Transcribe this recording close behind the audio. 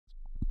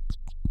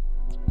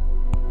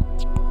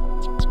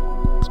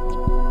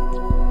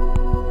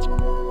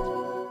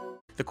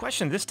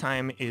question this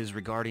time is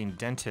regarding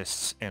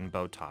dentists and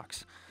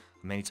Botox.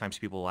 Many times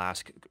people will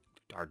ask,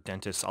 are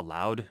dentists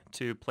allowed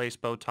to place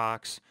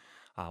Botox?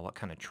 What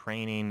kind of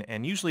training?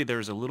 And usually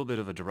there's a little bit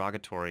of a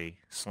derogatory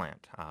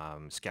slant,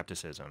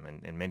 skepticism,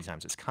 and many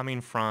times it's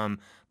coming from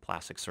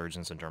plastic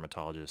surgeons and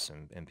dermatologists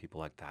and people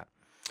like that.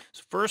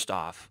 So first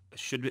off, it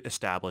should be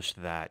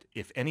established that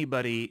if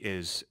anybody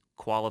is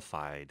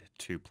qualified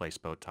to place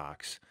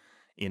Botox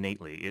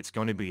innately, it's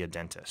going to be a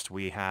dentist.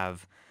 We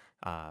have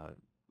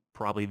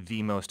probably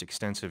the most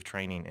extensive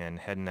training in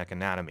head and neck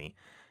anatomy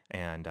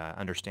and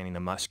understanding the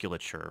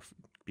musculature,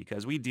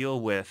 because we deal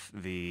with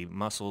the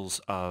muscles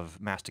of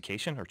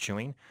mastication or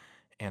chewing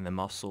and the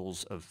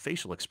muscles of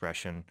facial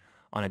expression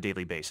on a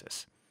daily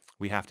basis.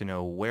 We have to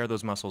know where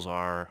those muscles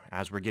are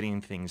as we're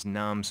getting things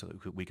numb so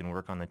that we can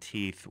work on the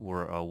teeth.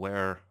 We're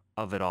aware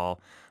of it all.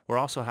 We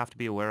also have to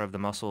be aware of the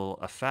muscle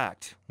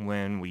effect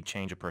when we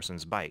change a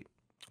person's bite.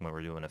 When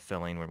we're doing a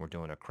filling, when we're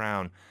doing a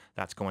crown,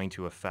 that's going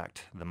to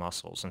affect the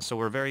muscles. And so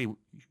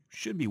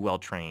should be well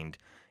trained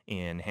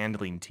in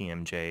handling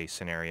TMJ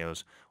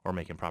scenarios or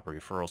making proper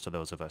referrals to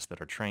those of us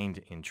that are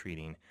trained in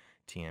treating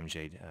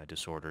TMJ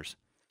disorders.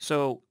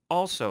 So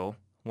also,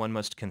 one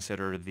must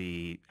consider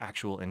the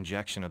actual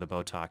injection of the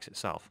Botox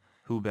itself.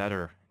 Who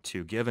better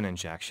to give an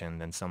injection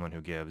than someone who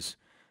gives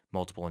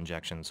multiple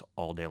injections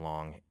all day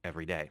long,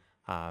 every day?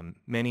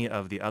 Many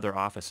of the other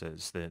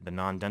offices, the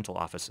non-dental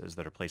offices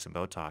that are placing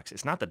Botox,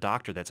 it's not the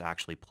doctor that's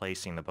actually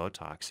placing the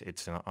Botox.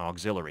 It's an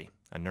auxiliary,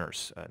 a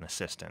nurse, an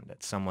assistant.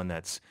 It's someone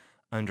that's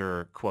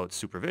under, quote,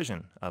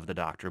 supervision of the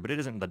doctor, but it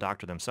isn't the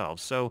doctor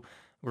themselves. So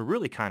we're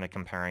really kind of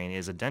comparing,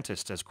 is a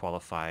dentist as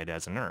qualified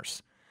as a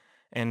nurse?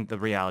 And the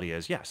reality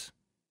is, yes,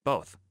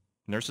 both.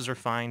 Nurses are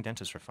fine,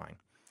 dentists are fine.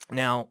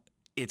 Now,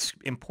 it's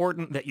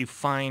important that you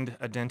find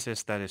a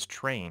dentist that is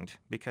trained,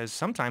 because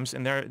sometimes,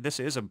 and this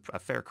is a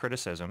fair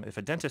criticism, if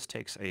a dentist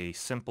takes a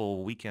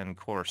simple weekend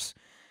course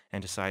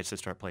and decides to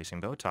start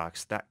placing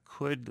Botox, that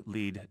could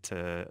lead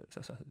to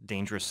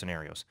dangerous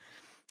scenarios.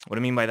 What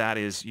I mean by that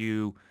is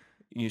you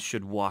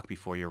should walk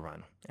before you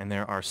run. And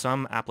there are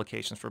some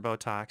applications for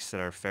Botox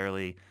that are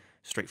fairly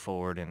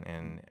straightforward,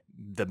 and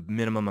the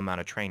minimum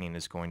amount of training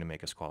is going to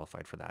make us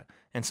qualified for that.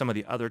 And some of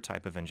the other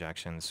type of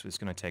injections is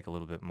going to take a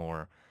little bit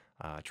more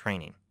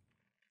training.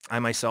 I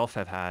myself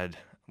have had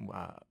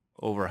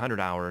over 100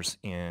 hours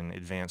in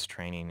advanced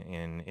training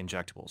in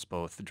injectables,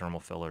 both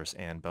dermal fillers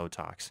and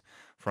Botox,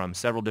 from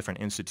several different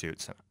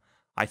institutes.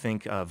 I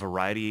think a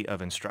variety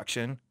of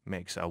instruction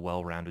makes a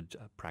well-rounded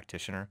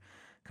practitioner.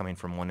 Coming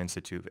from one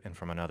institute and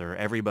from another,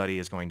 everybody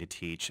is going to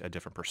teach a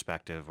different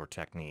perspective or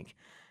technique.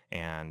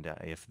 And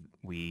if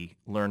we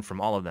learn from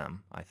all of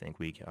them, I think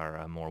we are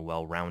a more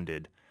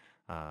well-rounded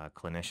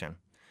clinician.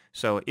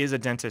 So is a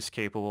dentist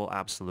capable?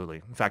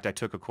 Absolutely. In fact, I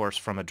took a course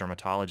from a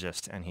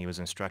dermatologist, and he was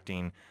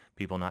instructing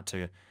people not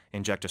to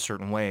inject a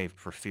certain way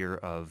for fear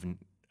of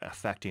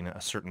affecting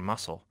a certain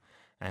muscle.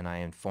 And I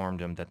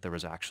informed him that there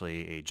was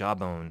actually a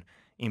jawbone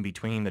in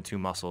between the two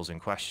muscles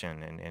in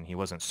question, and he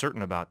wasn't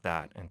certain about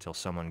that until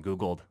someone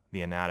Googled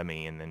the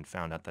anatomy and then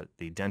found out that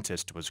the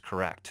dentist was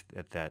correct,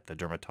 that the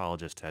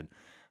dermatologist had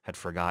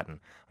forgotten.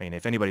 I mean,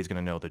 if anybody's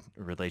going to know the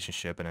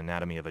relationship and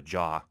anatomy of a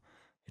jaw,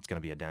 it's going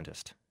to be a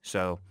dentist.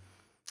 So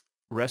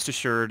rest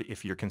assured,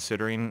 if you're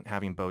considering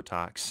having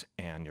Botox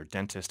and your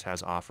dentist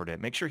has offered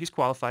it, make sure he's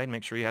qualified,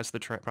 make sure he has the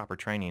proper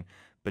training,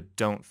 but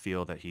don't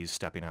feel that he's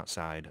stepping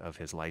outside of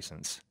his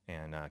license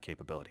and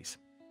capabilities.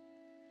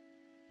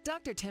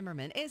 Dr.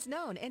 Timmerman is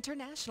known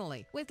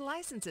internationally with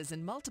licenses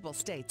in multiple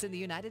states in the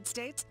United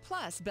States,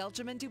 plus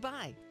Belgium and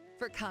Dubai,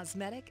 for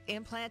cosmetic,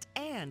 implant,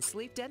 and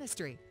sleep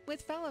dentistry,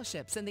 with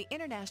fellowships in the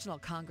International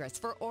Congress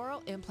for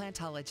Oral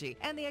Implantology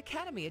and the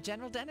Academy of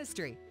General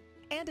Dentistry,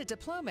 and a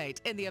diplomate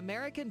in the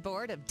American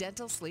Board of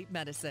Dental Sleep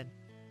Medicine.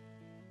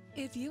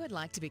 If you would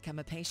like to become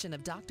a patient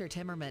of Dr.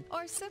 Timmerman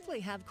or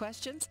simply have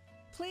questions,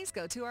 please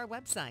go to our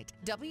website,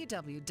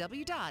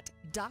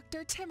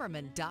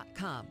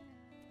 www.drtimmerman.com.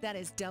 That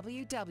is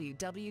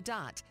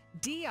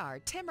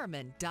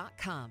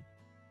www.drtimmerman.com.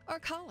 Or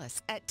call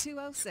us at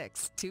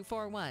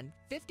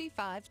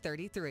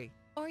 206-241-5533.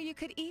 Or you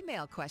could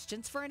email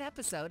questions for an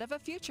episode of a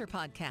future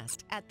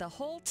podcast at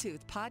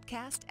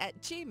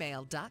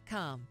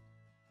thewholetoothpodcast@gmail.com.